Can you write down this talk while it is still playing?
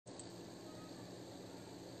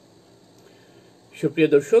সুপ্রিয়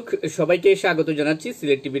দর্শক সবাইকে স্বাগত জানাচ্ছি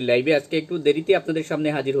সিলেট টিভির লাইভে। আজকে একটু দেরিতে আপনাদের সামনে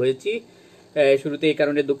হাজির হয়েছি। শুরুতে এই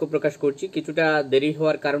কারণে দুঃখ প্রকাশ করছি। কিছুটা দেরি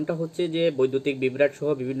হওয়ার কারণটা হচ্ছে যে বৈদ্যুতিক বিভ্রাট সহ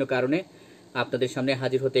বিভিন্ন কারণে আপনাদের সামনে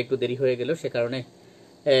হাজির হতে একটু দেরি হয়ে গেল। সে কারণে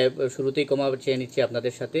শুরুতেই ক্ষমা চেয়ে নিচ্ছি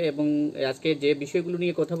আপনাদের সাথে। এবং আজকে যে বিষয়গুলো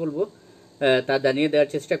নিয়ে কথা বলবো তা জানিয়ে দেওয়ার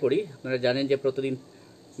চেষ্টা করি। আপনারা জানেন যে প্রতিদিন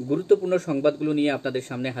গুরুত্বপূর্ণ সংবাদগুলো নিয়ে আপনাদের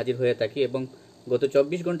সামনে হাজির হয়ে থাকি এবং গত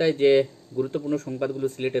 24 ঘন্টায় যে গুরুত্বপূর্ণ সংবাদগুলো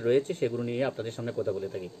সিলেটে রয়েছে সেগুলো নিয়ে আপনাদের সামনে কথা বলে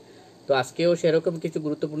থাকি। তো আজকেও সেরকম কিছু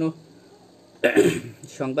গুরুত্বপূর্ণ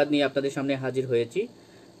সংবাদ নিয়ে আপনাদের সামনে হাজির হয়েছি।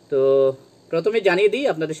 তো প্রথমে জানিয়ে দিই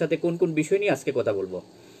আপনাদের সাথে কোন কোন বিষয় নিয়ে আজকে কথা বলবো।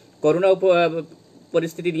 করোনা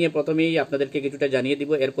পরিস্থিতি নিয়ে প্রথমেই আপনাদেরকে কিছুটা জানিয়ে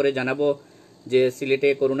দিব। এরপরে জানাবো যে সিলেটে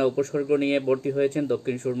করোনা উপসর্গ নিয়ে ভর্তি হয়েছেন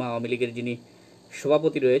দক্ষিণ সুরমা আওয়ামী লীগের যিনি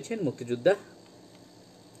সভাপতি রয়েছেন মুক্তিযোদ্ধা,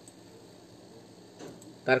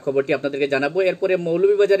 তার খবরটি আপনাদেরকে জানাবো। এরপরে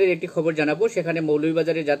মৌলভীবাজারের একটি খবর জানাবো। সেখানে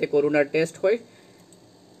মৌলভীবাজারে যাতে করোনার টেস্ট হয়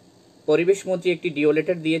পরিবেশ মন্ত্রী একটি ডিও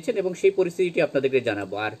লেটার দিয়েছেন এবং সেই পরিস্থিতিটি আপনাদেরকে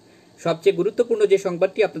জানাবো। আর সবচেয়ে গুরুত্বপূর্ণ যে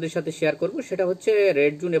সংবাদটি আপনাদের সাথে শেয়ার করব সেটা হচ্ছে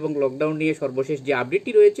রেড জোন এবং লকডাউন নিয়ে সর্বশেষ যে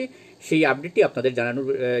আপডেটটি রয়েছে সেই আপডেটটি আপনাদের জানানোর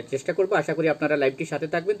চেষ্টা করব। আশা করি আপনারা লাইভটির সাথে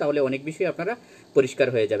থাকবেন, তাহলে অনেক বিষয় আপনারা পরিষ্কার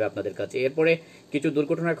হয়ে যাবে আপনাদের কাছে। এরপরে কিছু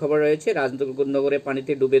দুর্ঘটনার খবর রয়েছে। রাজনগরে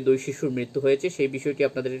পানিতে ডুবে 2 শিশুর মৃত্যু হয়েছে, সেই বিষয়টি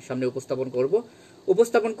আপনাদের সামনে উপস্থাপন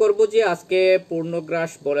করব যে আজকে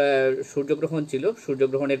পূর্ণগ্রাস সূর্যগ্রহণ ছিল।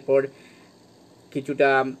 সূর্যগ্রহণের পর কিছুটা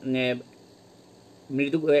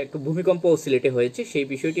মৃদু একটু ভূমিকম্প সিলেটে হয়েছে, সেই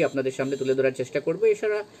বিষয়টি আপনাদের সামনে তুলে ধরার চেষ্টা করব।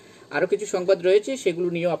 এছাড়া আরও কিছু সংবাদ রয়েছে, সেগুলো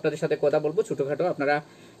নিয়েও আপনাদের সাথে কথা বলবো ছোটোখাটো। আপনারা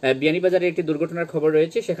বিয়ানীবাজারে একটি দুর্ঘটনার খবর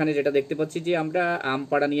রয়েছে, সেখানে যেটা দেখতে পাচ্ছি যে আমরা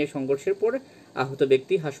আমপাড়া নিয়ে সংঘর্ষের পর আহত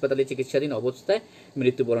ব্যক্তি হাসপাতালে চিকিৎসাধীন অবস্থায়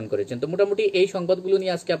মৃত্যুবরণ করেছেন। তো মোটামুটি এই সংবাদগুলো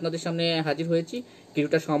নিয়ে আজকে আপনাদের সামনে হাজির হয়েছি।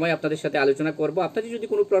 কিছুটা সময় আপনাদের সাথে আলোচনা করব। আপনাদের যদি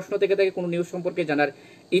কোনো প্রশ্ন থেকে থাকে, কোনো নিউজ সম্পর্কে জানার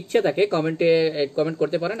ইচ্ছা থাকে, কমেন্ট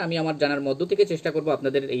করতে পারেন। আমি আমার জানার মধ্য থেকে চেষ্টা করব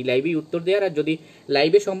আপনাদের এই লাইভেই উত্তর দেওয়ার। আর যদি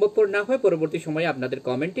লাইভে সম্ভবপর না হয় পরবর্তী সময়ে আপনাদের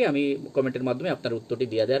কমেন্টের মাধ্যমে আপনার উত্তরটি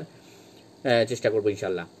দিয়ে দেওয়ার চেষ্টা করবো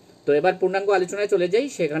ইনশাল্লাহ। তো এবার পূর্ণাঙ্গ আলোচনায় চলে যাই।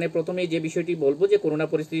 সেখানে প্রথমে যে বিষয়টি বলবো যে করোনা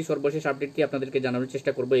পরিস্থিতির সর্বশেষ আপডেটটি আপনাদেরকে জানানোর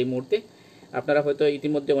চেষ্টা করবো এই মুহূর্তে। আপনারা হয়তো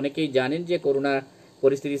ইতিমধ্যে অনেকেই জানেন যে করোনা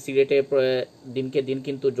পরিস্থিতি সিলেটে দিনকে দিন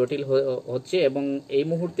কিন্তু জটিল হচ্ছে এবং এই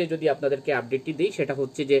মুহূর্তে যদি আপনাদেরকে আপডেটটি দিই সেটা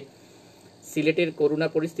হচ্ছে যে সিলেটের করোনা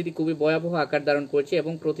পরিস্থিতি খুবই ভয়াবহ আকার ধারণ করছে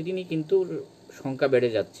এবং প্রতিদিনই কিন্তু সংখ্যা বেড়ে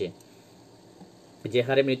যাচ্ছে। যে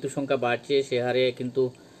হারে মৃত্যু সংখ্যা বাড়ছে সে হারে কিন্তু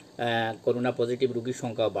করোনা পজিটিভ রোগীর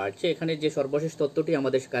সংখ্যাও বাড়ছে। এখানে যে সর্বশেষ তথ্যটি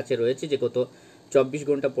আমাদের কাছে রয়েছে যে গত 24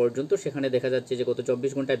 ঘন্টা পর্যন্ত, সেখানে দেখা যাচ্ছে যে গত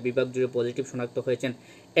 24 ঘন্টায় বিভাগ জুড়ে পজিটিভ শনাক্ত হয়েছেন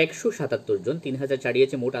 177 জন, 3000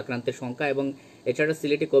 ছাড়িয়েছে মোট আক্রান্তের সংখ্যা। এবং এছাড়া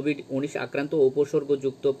সিলেটে কোভিড-19 আক্রান্ত ও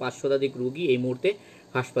উপসর্গযুক্ত 5 শতাধিক রোগী এই মুহূর্তে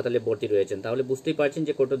হাসপাতালে ভর্তি রয়েছেন। তাহলে বুঝতেই পারছেন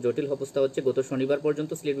যে কত জটিল অবস্থা হচ্ছে। গত শনিবার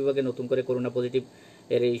পর্যন্ত সিলেট বিভাগে নতুন করে করোনা পজিটিভ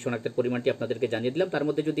এর এই শনাক্তের পরিমাণটি আপনাদেরকে জানিয়ে দিলাম। তার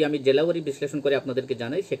মধ্যে যদি আমি জেলাওয়ারি বিশ্লেষণ করে আপনাদেরকে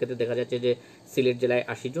জানাই, সেক্ষেত্রে দেখা যাচ্ছে যে সিলেট জেলায়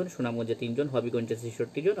 80 জন, সুনামগঞ্জে 3 জন, হবিগঞ্জে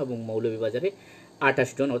 66 জন এবং মৌলভীবাজারে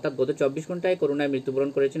 28 জন। অর্থাৎ গত 24 ঘন্টায় করোনায় মৃত্যুবরণ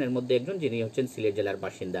করেছেন এর মধ্যে একজন, যিনি হচ্ছেন সিলেট জেলার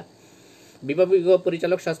বাসিন্দা। বিভাগীয়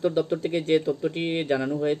পরিচালক স্বাস্থ্য দপ্তর থেকে যে তথ্যটি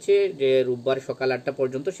জানানো হয়েছে যে রোববার সকাল 8টা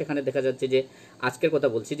পর্যন্ত, সেখানে দেখা যাচ্ছে যে আজকের কথা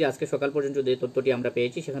বলছি যে আজকে সকাল পর্যন্ত যে তথ্যটি আমরা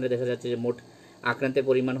পেয়েছি সেখানে দেখা যাচ্ছে যে মোট আক্রান্তের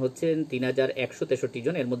পরিমাণ হচ্ছেন 3163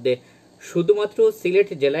 জন। এর মধ্যে শুধুমাত্র সিলেট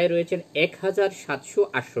জেলায় রয়েছেন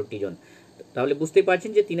 1768 জন। তাহলে বুঝতেই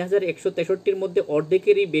পারছেন যে 3163-র মধ্যে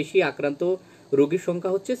অর্ধেকেরই বেশি আক্রান্ত রোগীর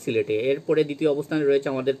সংখ্যা হচ্ছে সিলেটে। এরপরে দ্বিতীয় অবস্থানে রয়েছে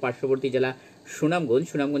আমাদের পার্শ্ববর্তী জেলা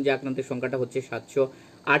সুনামগঞ্জে আক্রান্তের সংখ্যাটা হচ্ছে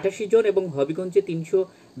 788 জন এবং হবিগঞ্জে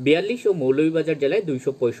 342 ও মৌলভীবাজার জেলায়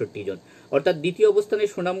 265 জন। অর্থাৎ দ্বিতীয় অবস্থানে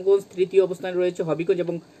সুনামগঞ্জ, তৃতীয় অবস্থানে রয়েছে হবিগঞ্জ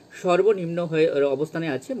এবং সর্বনিম্ন অবস্থানে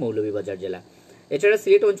আছে মৌলভীবাজার জেলা। এছাড়া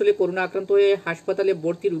সিলেট অঞ্চলে করোনা আক্রান্ত হয়ে হাসপাতালে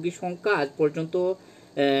ভর্তি রোগীর সংখ্যা আজ পর্যন্ত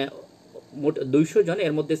মোট 200 জন।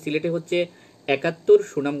 এর মধ্যে সিলেটে হচ্ছে 71,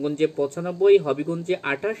 সুনামগঞ্জে 95, হবিগঞ্জে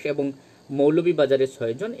 28 এবং মৌলভীবাজারে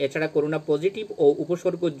 6 জন। এছাড়া করোনা পজিটিভ ও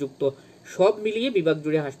উপসর্গযুক্ত সব মিলিয়ে বিভাগ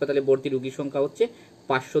জুড়ে হাসপাতালে ভর্তি রোগীর সংখ্যা হচ্ছে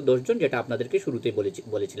 510 জন, যেটা আপনাদেরকে শুরুতেই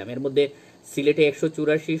বলেছিলাম। এর মধ্যে সিলেটে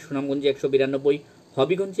 184, সুনামগঞ্জে 192,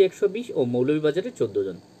 হবিগঞ্জে 120 ও মৌলভীবাজারে 14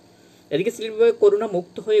 জন। এদিকে সিলেট বিভাগে করোনা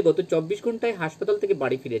মুক্ত হয়ে গত 24 ঘন্টায় হাসপাতাল থেকে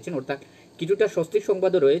বাড়ি ফিরেছেন, অর্থাৎ কিছুটা স্বস্তির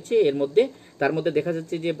সংবাদও রয়েছে এর মধ্যে। তার মধ্যে দেখা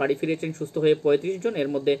যাচ্ছে যে বাড়ি ফিরেছেন সুস্থ হয়ে 35 জন। এর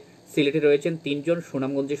মধ্যে সিলেটে রয়েছেন 3 জন,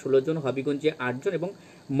 সুনামগঞ্জে 16 জন, হবিগঞ্জে 8 জন এবং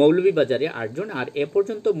মৌলভীবাজারে 8 জন। আর এ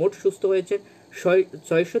পর্যন্ত মোট সুস্থ হয়েছেন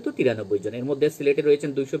 693 জন। এর মধ্যে সিলেটে রয়েছেন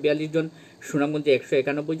 242 জন, সুনামগঞ্জে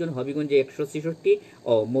 191 জন, হবিগঞ্জে 166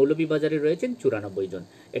 ও মৌলভীবাজারে রয়েছেন 94 জন।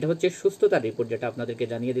 এটা হচ্ছে সুস্থতার রিপোর্ট যেটা আপনাদেরকে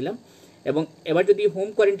জানিয়ে দিলাম। এবং এবার যদি হোম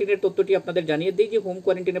কোয়ারেন্টাইনের তথ্যটি আপনাদের জানিয়ে দিই যে হোম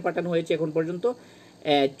কোয়ারেন্টাইনে পাঠানো হয়েছে এখন পর্যন্ত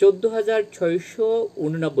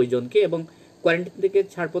 14,689 জনকে এবং কোয়ারেন্টাইন থেকে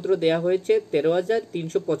ছাড়পত্র দেওয়া হয়েছে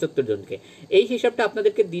 13,375 জনকে। এই হিসাবটা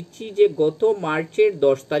আপনাদেরকে দিচ্ছি যে গত মার্চের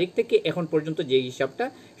 10 তারিখ থেকে এখন পর্যন্ত যে হিসাবটা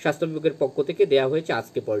স্বাস্থ্য বিভাগের পক্ষ থেকে দেওয়া হয়েছে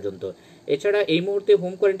আজকে পর্যন্ত। এছাড়া এই মুহূর্তে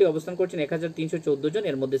হোম কোয়ারেন্টাইনে অবস্থান করছেন 1,314 জন,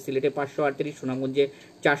 এর মধ্যে সিলেটে 538, সুনামগঞ্জে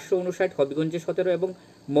 459, হবিগঞ্জে 17 এবং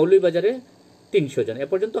মৌলভীবাজারে 300 জন। এ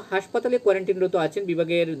পর্যন্ত হাসপাতালে কোয়ারেন্টাইনরত আছেন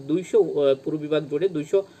বিভাগের 200 পুরো বিভাগ জুড়ে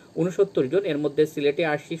 269 জন, এর মধ্যে সিলেটে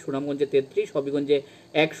 80, সুনামগঞ্জে 33, হবিগঞ্জে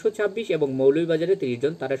 126 এবং মৌলভীবাজারে 30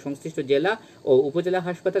 জন। তারা সংশ্লিষ্ট জেলা ও উপজেলা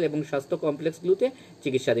হাসপাতাল এবং স্বাস্থ্য কমপ্লেক্সগুলোতে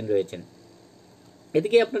চিকিৎসাধীন রয়েছেন।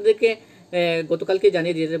 এদিকে আপনাদেরকে গতকালকে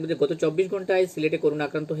জানিয়ে দিয়ে যে গত 24 ঘন্টায় সিলেটে করোনা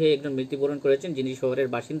আক্রান্ত হয়ে একজন মৃত্যুবরণ করেছেন, যিনি শহরের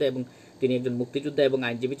বাসিন্দা এবং তিনি একজন মুক্তিযোদ্ধা এবং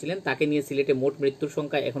আইনজীবী ছিলেন। তাকে নিয়ে সিলেটে মোট মৃত্যুর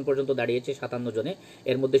সংখ্যা এখন পর্যন্ত দাঁড়িয়েছে 57 জনে।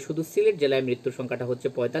 এর মধ্যে শুধু সিলেট জেলায় মৃত্যুর সংখ্যাটা হচ্ছে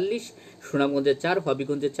 45, সুনামগঞ্জে 4,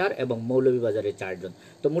 হবিগঞ্জে 4 এবং মৌলভীবাজারে 4 জন।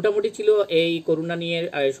 তো মোটামুটি ছিল এই করোনা নিয়ে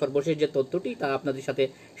সর্বশেষ যে তথ্যটি তা আপনাদের সাথে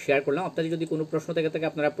শেয়ার করলাম। আপনাদের যদি কোনো প্রশ্ন থেকে থাকে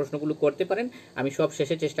আপনারা প্রশ্নগুলো করতে পারেন, আমি সব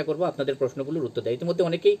শেষে চেষ্টা করব আপনাদের প্রশ্নগুলোর উত্তর দেয়। ইতিমধ্যে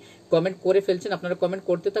অনেকেই কমেন্ট করে ফেলছেন, আপনারা কমেন্ট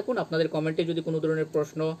করতে থাকুন। আপনাদের কমেন্টে যদি কোনো ধরনের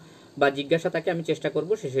প্রশ্ন বা জিজ্ঞাসা থাকে আমি চেষ্টা করব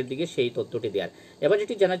শেষের দিকে সেই তথ্যটি দেওয়ার। এবার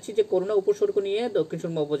যেটি জানাচ্ছি যে করোনা উপসর্গ নিয়ে দক্ষিণ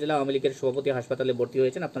সুরমা উপজেলা আওয়ামী লীগের সভাপতি হাসপাতালে ভর্তি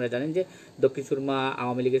হয়েছেন। আপনারা জানেন যে দক্ষিণ সুরমা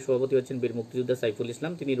আওয়ামী লীগের সভাপতি হচ্ছেন বীর মুক্তিযোদ্ধা সাইফুল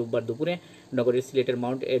ইসলাম। তিনি রোববার দুপুরে নগরীর সিলেটের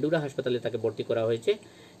মাউন্ট এডুরা হাসপাতালে তাকে ভর্তি করা হয়েছে।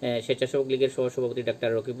 স্বেচ্ছাসেবক লীগের সহসভাপতি ডাক্তার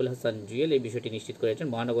রকিবুল হাসান জুয়েল এই বিষয়টি নিশ্চিত করেছেন।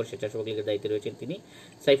 মহানগর স্বেচ্ছাসেবক লীগের দায়িত্বে রয়েছেন তিনি।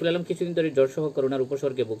 সাইফুল আলম কিছুদিন ধরে জ্বরসহ করোনার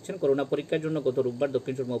উপসর্গে ভুগছেন। করোনা পরীক্ষার জন্য গত রোববার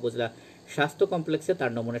দক্ষিণ সুরমা উপজেলা স্বাস্থ্য কমপ্লেক্সে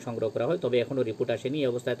তার নমুনা সংগ্রহ করা হয়, তবে এখনও রিপোর্ট আসেনি। এই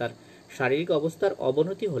অবস্থায় তার শারীরিক অবস্থার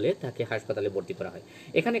অবনতি হলে তাকে হাসপাতালে ভর্তি করা হয়।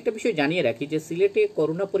 এখানে একটা বিষয় জানিয়ে রাখি যে সিলেটে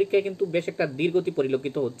করোনা পরীক্ষায় কিন্তু বেশ একটা ধীরগতি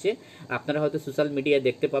পরিলক্ষিত হচ্ছে। আপনারা হয়তো সোশ্যাল মিডিয়ায়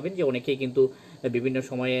দেখতে পাবেন যে অনেকেই কিন্তু বিভিন্ন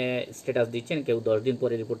সময়ে স্ট্যাটাস দিচ্ছেন, কেউ 10 দিন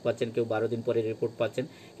পরে রিপোর্ট পাচ্ছেন, কেউ 12 দিন পরে রিপোর্ট পাচ্ছেন।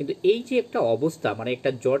 কিন্তু এই যে একটা অবস্থা, মানে একটা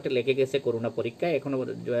জট লেগে গেছে করোনা পরীক্ষায়, এখনো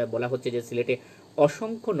বলা হচ্ছে যে সিলেটে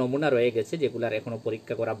অসংখ্য নমুনা রয়ে গেছে যেগুলার এখনো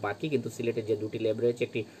পরীক্ষা করা বাকি। কিন্তু সিলেটে যে দুটি ল্যাব রয়েছে,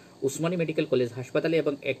 একটি উসমানী মেডিকেল কলেজ হাসপাতালে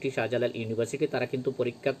এবং একটি শাহজালাল ইউনিভার্সিটি, তারা কিন্তু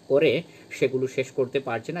পরীক্ষা করে সেগুলো শেষ করতে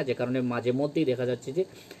পারছে না, যে কারণে মাঝে মধ্যেই দেখা যাচ্ছে যে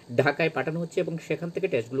ঢাকায় পাঠানো হচ্ছে এবং সেখান থেকে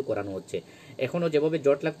টেস্টগুলো করানো হচ্ছে। এখনও যেভাবে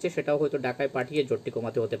জট লাগছে সেটাও হয়তো ঢাকায় পাঠিয়ে জটটি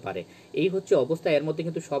কমাতে হতে পারে। এই হচ্ছে অবস্থা। এর মধ্যে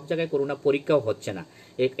কিন্তু সব জায়গায় করোনা পরীক্ষাও হচ্ছে না।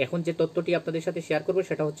 এখন যে তথ্যটি আপনাদের সাথে শেয়ার করবো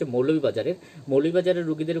সেটা হচ্ছে মৌলভীবাজারের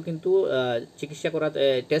রোগীদেরও কিন্তু চিকিৎসা করাতে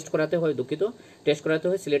টেস্ট করাতে হয়, টেস্ট করাতে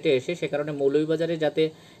হয় সিলেটে এসে। সে কারণে মৌলভীবাজারে যাতে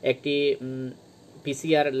একটি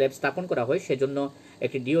পিসিআর ল্যাব স্থাপন করা হয় সেজন্য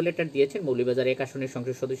একটি ডিও লেটার দিয়েছেন মৌলভীবাজার 1 আসনের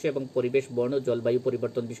সংসদ সদস্য এবং পরিবেশ, বন ও জলবায়ু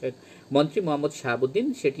পরিবর্তন বিষয়ক মন্ত্রী মোহাম্মদ শাহাবুদ্দিন।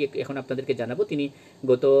 সেটি এখন আপনাদেরকে জানাবো। তিনি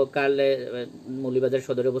গতকাল মৌলভীবাজার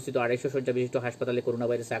সদরে অবস্থিত 250 শয্যা বিশিষ্ট হাসপাতালে করোনা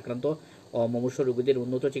ভাইরাসে আক্রান্ত ও মুমূর্ষ রোগীদের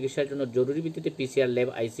উন্নত চিকিৎসার জন্য জরুরি ভিত্তিতে পিসিআর ল্যাব,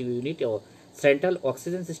 আইসিইউ ইউনিট ও সেন্ট্রাল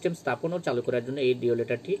অক্সিজেন সিস্টেম স্থাপন ও চালু করার জন্য এই ডিও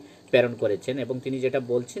লেটারটি প্রেরণ করেছেন। এবং তিনি যেটা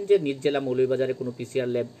বলছেন যে নিজ জেলা মৌলভীবাজারে কোনো পিসিআর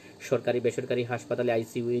ল্যাব, সরকারি বেসরকারি হাসপাতালে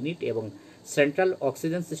আইসিইউ ইউনিট এবং সেন্ট্রাল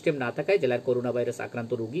অক্সিজেন সিস্টেম না থাকায় জেলার করোনা ভাইরাস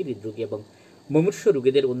আক্রান্ত রোগী, হৃদরোগী এবং মুমূর্ষ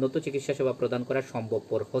রোগীদের উন্নত চিকিৎসা সেবা প্রদান করা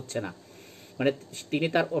সম্ভবপর হচ্ছে না। মানে তিনি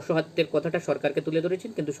তার অসহায়ত্বের কথাটা সরকারকে তুলে ধরেছেন,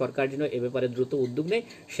 কিন্তু সরকার যেন এ ব্যাপারে দ্রুত উদ্যোগ নেয়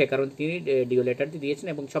সে কারণে তিনি ডিও লেটারটি দিয়েছেন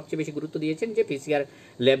এবং সবচেয়ে বেশি গুরুত্ব দিয়েছেন যে পিসিআর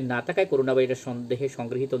ল্যাব না থাকায় করোনা ভাইরাস সন্দেহে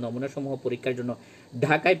সংগৃহীত নমুনাসমূহ পরীক্ষার জন্য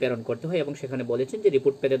ঢাকায় প্রেরণ করতে হয় এবং সেখানে বলেছেন যে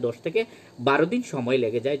রিপোর্ট পেতে 10 থেকে 12 দিন সময়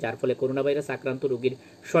লেগে যায়, যার ফলে করোনা ভাইরাস আক্রান্ত রোগীর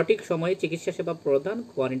সঠিক সময়ে চিকিৎসা সেবা প্রদান,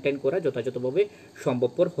 কোয়ারেন্টাইন করা যথাযথভাবে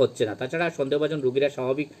সম্ভবপর হচ্ছে না। তাছাড়া সন্দেহভাজন রোগীরা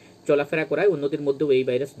স্বাভাবিক চলাফেরা করায় অন্যদের মধ্যেও এই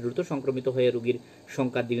ভাইরাস দ্রুত সংক্রমিত হয়ে রোগীর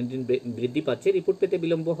সংখ্যা দিন দিন বৃদ্ধি পাচ্ছে। রিপোর্ট পেতে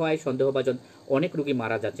বিলম্ব হওয়ায় সন্দেহভাজন অনেক রোগী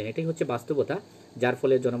মারা যাচ্ছেন। এটাই হচ্ছে বাস্তবতা, যার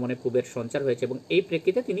ফলে জনমনে ক্ষোভের সঞ্চার হয়েছে এবং এই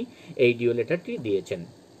প্রেক্ষিতে তিনি এই ডিও লেটারটি দিয়েছেন।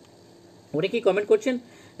 অনেকেই কমেন্ট করছেন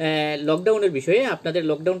লকডাউনের বিষয়ে। আপনাদের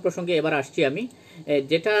লকডাউন প্রসঙ্গে এবার আসছি আমি।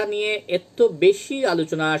 যেটা নিয়ে এত বেশি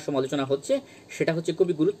আলোচনা সমালোচনা হচ্ছে সেটা হচ্ছে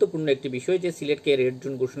খুবই গুরুত্বপূর্ণ একটি বিষয় যে সিলেটকে রেড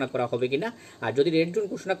জোন ঘোষণা করা হবে কিনা। আর যদি রেড জোন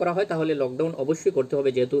ঘোষণা করা হয় তাহলে লকডাউন অবশ্যই করতে হবে,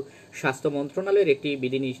 যেহেতু স্বাস্থ্য মন্ত্রণালয়ের একটি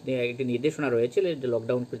একটি নির্দেশনা রয়েছে যে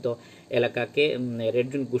লকডাউনকৃত এলাকাকে, রেড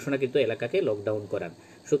জোন ঘোষণাকৃত এলাকাকে লকডাউন করার।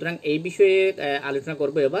 সুতরাং এই বিষয়ে আলোচনা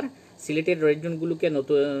করব এবার। সিলেটের রেড জোনগুলোকে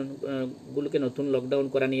নতুন লকডাউন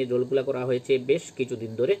করা নিয়ে জলগুলা করা হয়েছে বেশ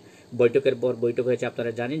কিছুদিন ধরে। বৈঠকের পর বৈঠক হয়েছে।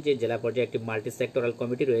 আপনারা জানেন যে জেলা পর্যায়ে একটি মাল্টি সেক্টরাল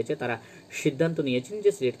কমিটি রয়েছে, তারা সিদ্ধান্ত নিয়েছেন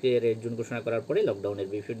যে সিলেটকে রেড জোন ঘোষণা করার পরে লকডাউনের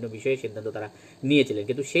বিভিন্ন বিষয়ে সিদ্ধান্ত তারা নিয়েছিলেন,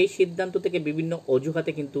 কিন্তু সেই সিদ্ধান্ত থেকে বিভিন্ন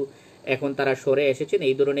অজুহাতে কিন্তু এখন তারা সরে এসেছেন।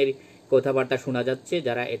 এই ধরনের কথাবার্তা শোনা যাচ্ছে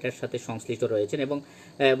যারা এটার সাথে সংশ্লিষ্ট রয়েছেন এবং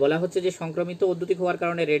বলা হচ্ছে যে সংক্রমিত অত্যধিক হওয়ার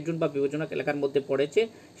কারণে রেড জোন বা বিবেচনা এলাকার মধ্যে পড়েছে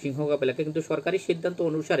সিংহগাঁও এলাকা, কিন্তু সরকারি সিদ্ধান্ত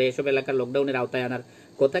অনুসারে এসব এলাকার লকডাউনের আওতায় আনার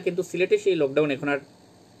কথা। কিন্তু সিলেটে সেই লকডাউন এখন আর,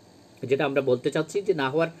 যেটা আমরা বলতে চাচ্ছি যে না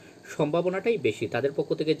হওয়ার সম্ভাবনাটাই বেশি। তাদের পক্ষ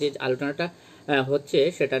থেকে যে আলোচনাটা হচ্ছে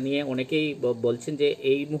সেটা নিয়ে অনেকেই বলছেন যে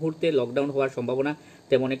এই মুহূর্তে লকডাউন হওয়ার সম্ভাবনা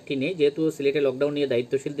তেমন একটি নেই, যেহেতু সিলেটে লকডাউন নিয়ে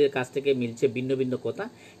দায়িত্বশীলদের কাছ থেকে মিলছে ভিন্ন ভিন্ন কথা।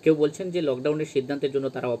 কেউ বলছেন যে লকডাউনের সিদ্ধান্তের জন্য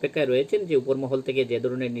তারা অপেক্ষায় রয়েছেন, যে উপর মহল থেকে যে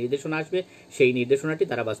ধরনের নির্দেশনা আসবে সেই নির্দেশনাটি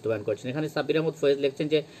তারা বাস্তবায়ন করছেন। এখানে সাব্বির আহমদ ফয়েজ লিখছেন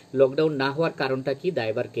যে লকডাউন না হওয়ার কারণটা কি,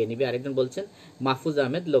 দায়ভার কে নেবে। আরেকজন বলছেন মাহফুজ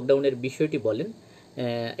আহমেদ লকডাউনের বিষয়টি বলেন।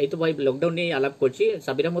 এই তো ভাই লকডাউন নিয়ে আলাপ করছি।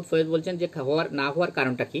 সাব্বির আহমদ ফয়েজ বলছেন যে না হওয়ার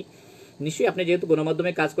কারণটা কি। নিশ্চয়ই আপনি যেহেতু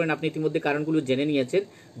গণমাধ্যমে কাজ করেন আপনি ইতিমধ্যে কারণগুলো জেনে নিয়েছেন,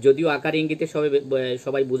 যদিও আকার ইঙ্গিতে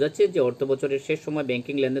সবাই বোঝাচ্ছে যে অর্থ বছরের শেষ সময়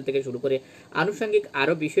ব্যাংকিং লেনদেন থেকে শুরু করে আনুষঙ্গিক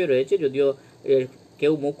আরও বিষয় রয়েছে, যদিও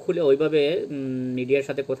কেউ মুখ খুলে ওইভাবে মিডিয়ার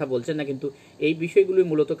সাথে কথা বলছেন না, কিন্তু এই বিষয়গুলোই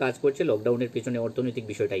মূলত কাজ করছে লকডাউনের পিছনে। অর্থনৈতিক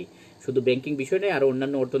বিষয়টাই শুধু ব্যাংকিং বিষয় নয়, আরও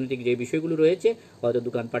অন্যান্য অর্থনৈতিক যে বিষয়গুলো রয়েছে, হয়তো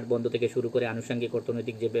দোকানপাট বন্ধ থেকে শুরু করে আনুষঙ্গিক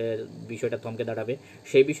অর্থনৈতিক যে বিষয়টা থমকে দাঁড়াবে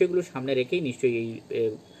সেই বিষয়গুলো সামনে রেখেই নিশ্চয়ই এই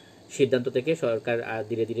সিদ্ধান্ত থেকে সরকার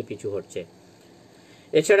ধীরে ধীরে পিছু হচ্ছে।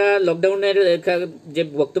 এছাড়া লকডাউনের যে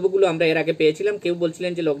বক্তব্যগুলো আমরা এর আগে পেয়েছিলাম, কেউ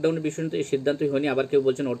বলছিলেন যে লকডাউনের বিষয় সিদ্ধান্তই হয়নি, আবার কেউ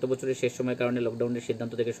বলছেন অর্থ বছরের শেষ সময়ের কারণে লকডাউনের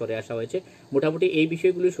সিদ্ধান্ত থেকে সরে আসা হয়েছে। মোটামুটি এই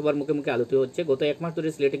বিষয়গুলো সবার মুখে মুখে আলোচিত হচ্ছে। গত এক মাস ধরে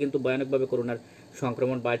সিলেটে কিন্তু ভয়ানকভাবে করোনার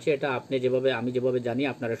সংক্রমণ বাড়ছে। এটা আমি যেভাবে জানি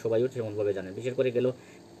আপনারা সবাইও সেমনভাবে জানেন। বিশেষ করে গেল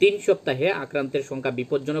 3 সপ্তাহে আক্রান্তের সংখ্যা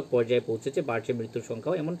বিপজ্জনক পর্যায়ে পৌঁছেছে, বাড়ছে মৃত্যুর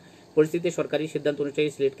সংখ্যাও। এমন পরিস্থিতিতে সরকারি সিদ্ধান্ত অনুযায়ী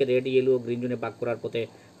সিলেটকে রেড, ইয়েলো ও গ্রিন জোনে ভাগ করার পথে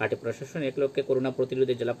হাঁটে প্রশাসন। এক লক্ষ্যে করোনা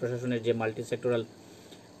প্রতিরোধে জেলা প্রশাসনের যে মাল্টি সেক্টরাল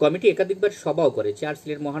কমিটি একাধিকবার সভাও করেছে। আর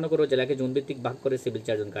সিলেট মহানগর ও জেলাকে জোনভিত্তিক ভাগ করে সিভিল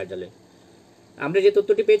সার্জন কার্যালয়। আমরা যে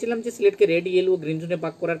তথ্যটি পেয়েছিলাম যে সিলেটকে রেড, ইয়েলো ও গ্রিন জোনে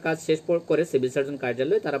ভাগ করার কাজ শেষ করে সিভিল সার্জন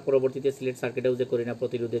কার্যালয়, তারা পরবর্তীতে সিলেট সার্কিট হাউসে করোনা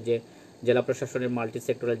প্রতিরোধে যে জেলা প্রশাসনের মাল্টি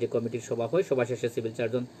সেক্টরাল যে কমিটির সভা হয়, সভা শেষে সিভিল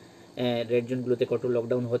সার্জন রেড জোনগুলোতে কঠোর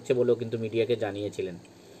লকডাউন হচ্ছে বলেও কিন্তু মিডিয়াকে জানিয়েছিলেন।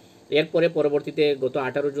 এরপরে পরবর্তীতে গত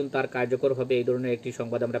 18 জুন তার কার্যকর হবে এই ধরনের একটি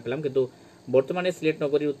সংবাদ আমরা পেলাম। কিন্তু বর্তমানে সিলেট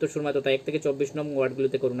নগরীর উত্তর সুরমা তথা 1 থেকে 24 নং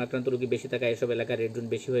ওয়ার্ডগুলোতে করোনা আক্রান্ত রোগী বেশি থাকা এসব এলাকায় রেড জোন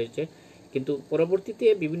বেশি হয়েছে। কিন্তু পরবর্তীতে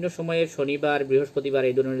বিভিন্ন সময়ে শনিবার, বৃহস্পতিবার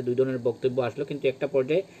এই ধরনের 2 ধরনের বক্তব্য আসলো, কিন্তু একটা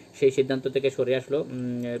পর্যায়ে সেই সিদ্ধান্ত থেকে সরে আসলো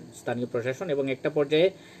স্থানীয় প্রশাসন, এবং একটা পর্যায়ে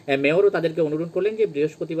মেয়রও তাদেরকে অনুরোধ করলেন যে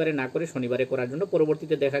বৃহস্পতিবারে না করে শনিবারে করার জন্য।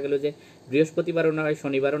 পরবর্তীতে দেখা গেল যে বৃহস্পতিবারও নয়,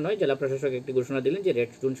 শনিবারও নয়, জেলা প্রশাসক একটি ঘোষণা দিলেন যে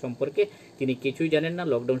রেড জোন সম্পর্কে তিনি কিছুই জানেন না,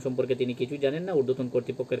 লকডাউন সম্পর্কে তিনি কিছুই জানেন না। ঊর্ধ্বতন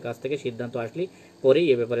কর্তৃপক্ষের কাছ থেকে সিদ্ধান্ত আসলেই পরেই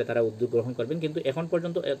এ ব্যাপারে তারা উদ্যোগ গ্রহণ করবেন। কিন্তু এখন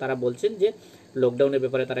পর্যন্ত তারা বলছেন যে লকডাউনের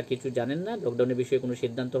ব্যাপারে তারা কিছু জানেন না, লকডাউনের বিষয়ে কোনো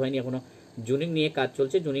সিদ্ধান্ত হয়নি, এখনো জুনিং নিয়ে কাজ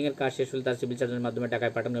চলছে। জুনিংয়ের কাজ শেষ হলে তার সিভিল সার্জনের মাধ্যমে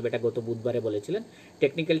টাকায় পাঠানো হবে, এটা গত বুধবারে বলেছিলেন।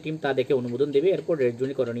 টেকনিক্যাল টিম তা দেখে অনুমোদন দেবে, এরপর রেড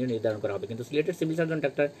জোনই করণীয় নির্ধারণ করা হবে। কিন্তু সিলেটের সিভিল সার্জন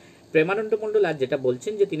ডাক্তার প্রেমানন্দ মণ্ডল আজ যেটা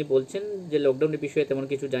বলছেন যে তিনি বলছেন যে লকডাউনের বিষয়ে তেমন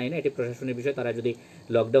কিছু জানি না, এটি প্রশাসনের বিষয়, তারা যদি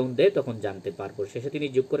লকডাউন দেয় তখন জানতে পারবো। শেষে তিনি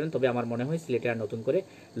যোগ করেন, তবে আমার মনে হয় সিলেটে আর নতুন করে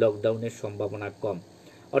লকডাউনের সম্ভাবনা কম।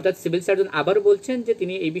 অর্থাৎ সিভিল সার্জন আবারও বলছেন যে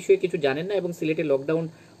তিনি এই বিষয়ে কিছু জানেন না, এবং সিলেটে লকডাউন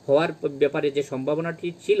হওয়ার ব্যাপারে যে সম্ভাবনাটি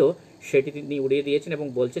ছিল সেটি তিনি উড়িয়ে দিয়েছেন, এবং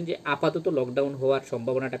বলছেন যে আপাতত লকডাউন হওয়ার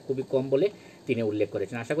সম্ভাবনাটা খুবই কম বলে তিনি উল্লেখ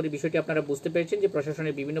করেছেন। আশা করি বিষয়টি আপনারা বুঝতে পেরেছেন যে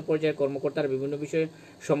প্রশাসনের বিভিন্ন পর্যায়ের কর্মকর্তারা বিভিন্ন বিষয়ে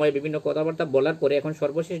সময়ে বিভিন্ন কথাবার্তা বলার পরে এখন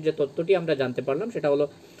সর্বশেষ যে তথ্যটি আমরা জানতে পারলাম সেটা হলো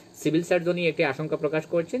সিভিল সার্জনই একটি আশঙ্কা প্রকাশ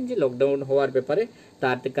করছেন যে লকডাউন হওয়ার ব্যাপারে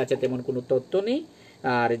তার কাছে তেমন কোনো তথ্য নেই।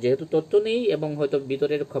 আর যেহেতু তথ্য নেই এবং হয়তো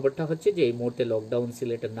ভিতরের খবরটা হচ্ছে যে এই মুহূর্তে লকডাউন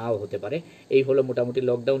সিলেটে নাও হতে পারে। এই হলো মোটামুটি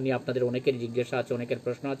লকডাউন নিয়ে আপনাদের অনেকের জিজ্ঞাসা আছে, অনেকের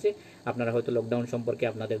প্রশ্ন আছে। আপনারা হয়তো লকডাউন সম্পর্কে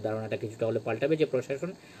আপনাদের ধারণাটা কিছুটা হলে পাল্টাবে, যে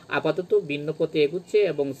প্রশাসন আপাতত ভিন্ন পথে এগুচ্ছে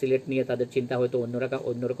এবং সিলেট নিয়ে তাদের চিন্তা হয়তো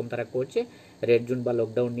অন্যরকম তারা করছে। রেড জোন বা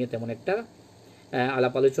লকডাউন নিয়ে তেমন একটা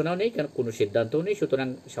আলাপ আলোচনাও নেই, কারণ কোনো সিদ্ধান্তও নেই। সুতরাং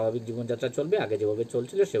স্বাভাবিক জীবনযাত্রা চলবে, আগে যেভাবে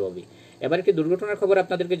চলছিল সেভাবেই। এবার একটি দুর্ঘটনার খবর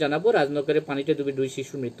আপনাদেরকে জানাবো। রাজনগরে পানিতে ডুবে 2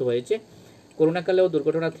 শিশুর মৃত্যু হয়েছে। করোনাকালেও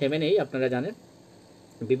দুর্ঘটনা থেমে নেই, আপনারা জানেন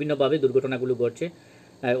বিভিন্নভাবে দুর্ঘটনাগুলো ঘটছে।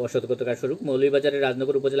 অসতর্কতার স্বরূপ মৌলভীবাজারের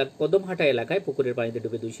রাজনগর উপজেলার কদমহাটা এলাকায় পুকুরের পানিতে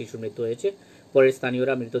ডুবে 2 শিশুর মৃত্যু হয়েছে। পরে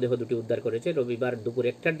স্থানীয়রা মৃতদেহ দুটি উদ্ধার করেছে। রবিবার দুপুর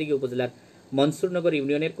 1টার দিকে উপজেলার মনসুরনগর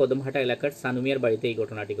ইউনিয়নের কদমহাটা এলাকার সানুমিয়ার বাড়িতে এই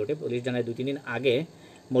ঘটনাটি ঘটে। পুলিশ জানায় 2-3 দিন আগে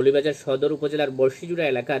মৌলভীবাজার সদর উপজেলার বর্ষিজুড়া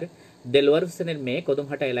এলাকার দেলোয়ার হোসেনের মেয়ে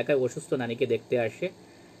কদমহাটা এলাকায় অসুস্থ নানীকে দেখতে আসে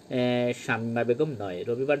শামিমা বেগম নয়।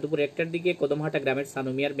 রবিবার দুপুর 1টার দিকে কদমহাটা গ্রামের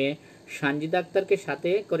সানুমিয়ার মেয়ে সানজিদা আক্তারকে সাথে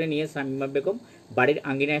করে নিয়ে শামিমা বেগম বাড়ির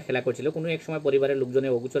আঙ্গিনায় খেলা করছিল। কোনো এক সময় পরিবারের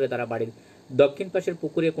লোকজনের অগোচরে তারা বাড়ির দক্ষিণ পাশের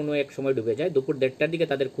পুকুরে কোনো এক সময় ডুবে যায়। দুপুর 1টার দিকে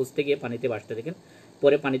তাদের খুঁজতে গিয়ে পানিতে ভাসতে দেখেন।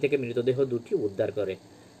 পরে পানি থেকে মৃতদেহ দুটি উদ্ধার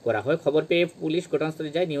করা হয়। খবর পেয়ে পুলিশ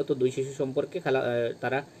ঘটনাস্থলে যায়। নিহত 2 শিশু সম্পর্কে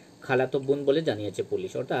তারা খালাতো বোন বলে জানিয়েছে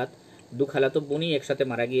পুলিশ। অর্থাৎ 2 খালাতো বোনই একসাথে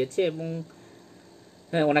মারা গিয়েছে এবং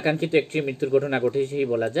অনাকাঙ্ক্ষিত একটি মৃত্যুর ঘটনা ঘটেছেই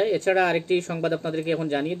বলা যায়। এছাড়া আরেকটি সংবাদ আপনাদেরকে এখন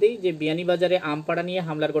জানিয়ে দিই যে বিয়ানীবাজারে আমপাড়া নিয়ে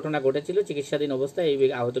হামলার ঘটনা ঘটেছিল, চিকিৎসাধীন অবস্থায় এই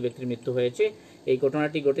আহত ব্যক্তির মৃত্যু হয়েছে। এই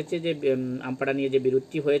ঘটনাটি ঘটেছে যে আমপাড়া নিয়ে যে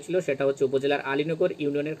বিরোধটি হয়েছিল সেটা হচ্ছে উপজেলার আলীনগর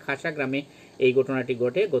ইউনিয়নের খাসা গ্রামে এই ঘটনাটি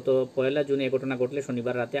ঘটে। গত 1 জুন এই ঘটনা ঘটলে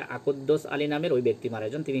শনিবার রাতে আকদ্দোস আলী নামের ওই ব্যক্তি মারা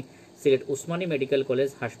যান। তিনি সিলেট উসমানী মেডিকেল কলেজ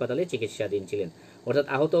হাসপাতালে চিকিৎসাধীন ছিলেন, অর্থাৎ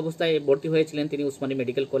আহত অবস্থায় ভর্তি হয়েছিলেন তিনি উসমানী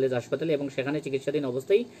মেডিকেল কলেজ হাসপাতালে এবং সেখানে চিকিৎসাধীন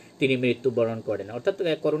অবস্থায় তিনি মৃত্যুবরণ করেন। অর্থাৎ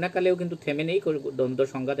করোনাকালেও কিন্তু থেমে নেই দ্বন্দ্ব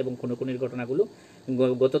সংঘাত এবং খুনোখুনির ঘটনাগুলো।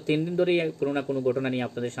 গত 3 দিন ধরেই কোনো না কোনো ঘটনা নিয়ে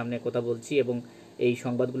আপনাদের সামনে কথা বলছি এবং এই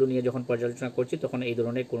সংবাদগুলো নিয়ে যখন পর্যালোচনা করছি তখন এই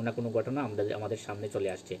ধরনের কোনো না কোনো ঘটনা আমাদের সামনে চলে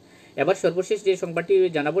আসছে। এবার সর্বশেষ যে সংবাদটি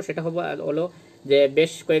জানাবো সেটা হলো যে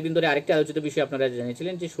বেশ কয়েকদিন ধরে আরেকটি আলোচিত বিষয় আপনারা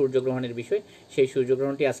জানিয়েছিলেন যে সূর্যগ্রহণের বিষয়। সেই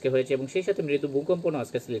সূর্যগ্রহণটি আজকে হয়েছে এবং সেই সাথে মৃদু ভূকম্পনও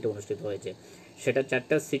আজকে সিলেটে অনুষ্ঠিত হয়েছে। সেটা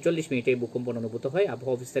 4:46 ভূকম্পন অনুভূত হয়।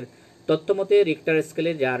 আবহাওয়া অফিসের তথ্য মতে রিক্টার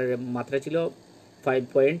স্কেলে যার মাত্রা ছিল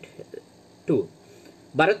 5.2।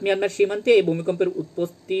 ভারত মিয়ানমার সীমান্তে এই ভূমিকম্পের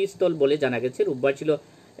উৎপত্তিস্থল বলে জানা গেছে। রোববার ছিল।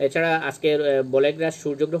 এছাড়া আজকে বলেগ্রাস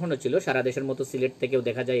সূর্যগ্রহণও ছিল। সারা দেশের মতো সিলেট থেকেও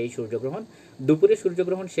দেখা যায় এই সূর্যগ্রহণ। দুপুরে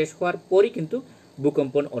সূর্যগ্রহণ শেষ হওয়ার পরই কিন্তু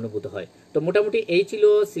ভূকম্পন অনুভূত হয়। তো মোটামুটি এই ছিল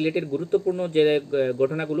সিলেটের গুরুত্বপূর্ণ যে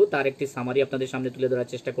ঘটনাগুলো, তার একটি সামারি আপনাদের সামনে তুলে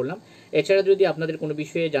ধরার চেষ্টা করলাম। এছাড়া যদি আপনাদের কোনো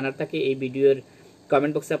বিষয়ে জানার থাকে এই ভিডিওর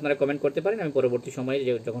কমেন্ট বক্সে আপনারা কমেন্ট করতে পারেন। আমি পরবর্তী সময়ে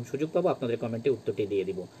যখন সুযোগ পাবো আপনাদের কমেন্টে উত্তরটি দিয়ে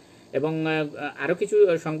দিব। এবং আরও কিছু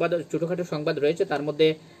সংবাদ, ছোটোখাটো সংবাদ রয়েছে। তার মধ্যে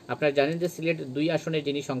আপনারা জানেন যে সিলেট 2 আসনের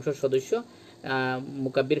যিনি সংসদ সদস্য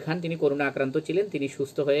মুকাব্বির খান, তিনি করোনা আক্রান্ত ছিলেন, তিনি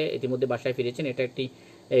সুস্থ হয়ে ইতিমধ্যে বাসায় ফিরেছেন, এটা একটি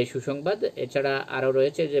সুসংবাদ। এছাড়া আরও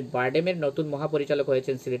রয়েছে যে বারডেমের নতুন মহাপরিচালক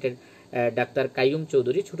হয়েছেন সিলেটের ডাক্তার কাইয়ুম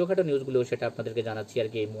চৌধুরী। ছোটোখাটো নিউজগুলো সেটা আপনাদেরকে জানাচ্ছি আর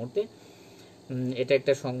কি এই মুহূর্তে। এটা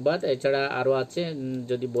একটা সংবাদ। এছাড়া আরও আছে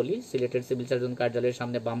যদি বলি, সিলেটের সিভিল সার্জন কার্যালয়ের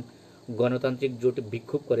সামনে বাম গণতান্ত্রিক জোট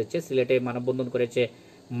বিক্ষোভ করেছে। সিলেটে মানববন্ধন করেছে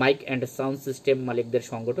মাইক অ্যান্ড সাউন্ড সিস্টেম মালিকদের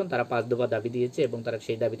সংগঠন। তারা 5 দফা দাবি দিয়েছে এবং তারা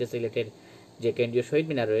সেই দাবিতে সিলেটের যে কেন্দ্রীয় শহীদ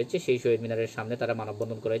মিনার রয়েছে সেই শহীদ মিনারের সামনে তারা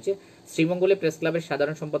মানববন্ধন করেছে। শ্রীমঙ্গলে প্রেস ক্লাবের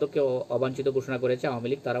সাধারণ সম্পাদককে অবাঞ্ছিত ঘোষণা করেছে আওয়ামী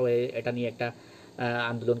লীগ, তারাও এটা নিয়ে একটা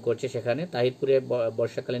আন্দোলন করছে সেখানে। তাহিরপুরে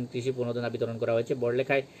বর্ষাকালীন কৃষি প্রণোদনা বিতরণ করা হয়েছে।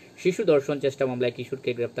 বড়লেখায় শিশু দর্শন চেষ্টা মামলায় কিশোরকে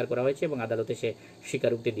গ্রেপ্তার করা হয়েছে এবং আদালতে সে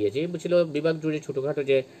স্বীকারোক্তি দিয়েছে। এই ছিল বিভাগ জুড়ে ছোটোখাটো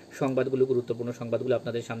যে সংবাদগুলো, গুরুত্বপূর্ণ সংবাদগুলো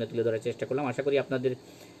আপনাদের সামনে তুলে ধরার চেষ্টা করলাম। আশা করি আপনাদের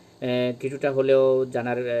কিছুটা হলেও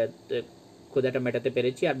জানার ক্ষুধাটা মেটাতে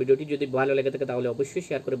পেরেছি। আর ভিডিওটি যদি ভালো লেগে থাকে তাহলে অবশ্যই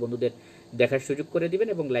শেয়ার করে বন্ধুদের দেখার সুযোগ করে দিবেন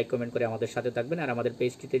এবং লাইক কমেন্ট করে আমাদের সাথে থাকবেন। আর আমাদের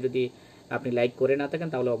পেজটিতে যদি আপনি লাইক করে না থাকেন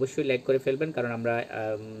তাহলে অবশ্যই লাইক করে ফেলবেন, কারণ আমরা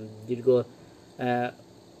দীর্ঘ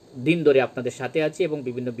দিন ধরে আপনাদের সাথে আছি এবং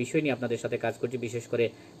বিভিন্ন বিষয় নিয়ে আপনাদের সাথে কাজ করছি। বিশেষ করে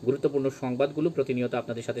গুরুত্বপূর্ণ সংবাদগুলো প্রতিনিয়ত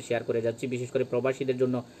আপনাদের সাথে শেয়ার করে যাচ্ছি। বিশেষ করে প্রবাসীদের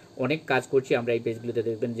জন্য অনেক কাজ করছি আমরা এই পেজগুলোতে।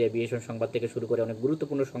 দেখবেন যে বিএসএন সংবাদ থেকে শুরু করে অনেক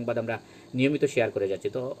গুরুত্বপূর্ণ সংবাদ আমরা নিয়মিত শেয়ার করে যাচ্ছি।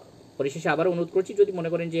 তো পরিশেষে আবারও অনুরোধ করছি, যদি মনে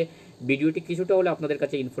করেন যে ভিডিওটি কিছুটা হলে আপনাদের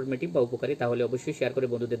কাছে ইনফরমেটিভ বা উপকারী তাহলে অবশ্যই শেয়ার করে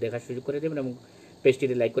বন্ধুদের দেখার সুযোগ করে দেবেন এবং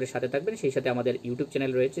পেজটিতে লাইক করে সাথে থাকবেন। সেই সাথে আমাদের ইউটিউব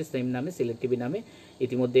চ্যানেল রয়েছে সেম নামে, সিলেট টিভি নামে।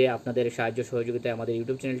 ইতিমধ্যে আপনাদের সাহায্য সহযোগিতায় আমাদের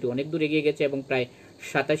ইউটিউব চ্যানেলটি অনেক দূর এগিয়ে গেছে এবং প্রায়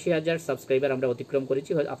 87,000 সাবস্ক্রাইবার আমরা অতিক্রম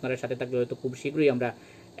করেছি। আপনারা সাথে থাকলে হয়তো খুব শীঘ্রই আমরা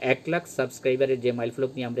 1 লাখ সাবস্ক্রাইবারের যে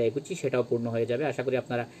মাইলফলক নিয়ে আমরা এগোচ্ছি সেটাও পূর্ণ হয়ে যাবে। আশা করি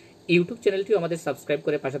আপনারা ইউটিউব চ্যানেলটিও আমাদের সাবস্ক্রাইব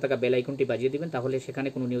করে পাশে থাকা বেল আইকনটি বাজিয়ে দিবেন, তাহলে সেখানে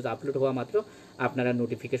কোনো নিউজ আপলোড হওয়া মাত্র আপনারা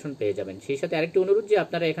নোটিফিকেশন পেয়ে যাবেন। সেই সাথে আরেকটি অনুরোধ যে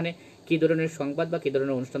আপনারা এখানে কী ধরনের সংবাদ বা কী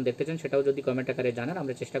ধরনের অনুষ্ঠান দেখতে চান সেটাও যদি কমেন্ট আকারে জানান,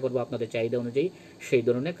 আমরা চেষ্টা করবো আপনাদের চাহিদা অনুযায়ী সেই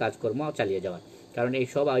ধরনের কাজকর্ম চালিয়ে যাওয়ার। কারণ এই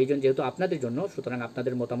সব আয়োজন যেহেতু আপনাদের জন্য, সুতরাং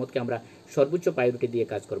আপনাদের মতামতকে আমরা সর্বোচ্চ প্রায়োরিটি দিয়ে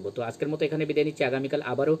কাজ করব। তো আজকের মতো এখানে বিদায় নিচ্ছি। আগামীকাল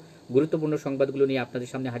আবারও গুরুত্বপূর্ণ সংবাদগুলো নিয়ে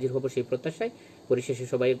আপনাদের সামনে হাজির হব সেই প্রত্যাশায়। পরিশেষে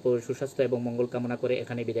সবাই সুস্বাস্থ্য এবং মঙ্গল কামনা করে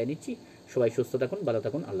এখানে বিদায় নিচ্ছি। সবাই সুস্থ থাকুন, ভালো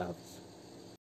থাকুন, আল্লাহ হাফিজ।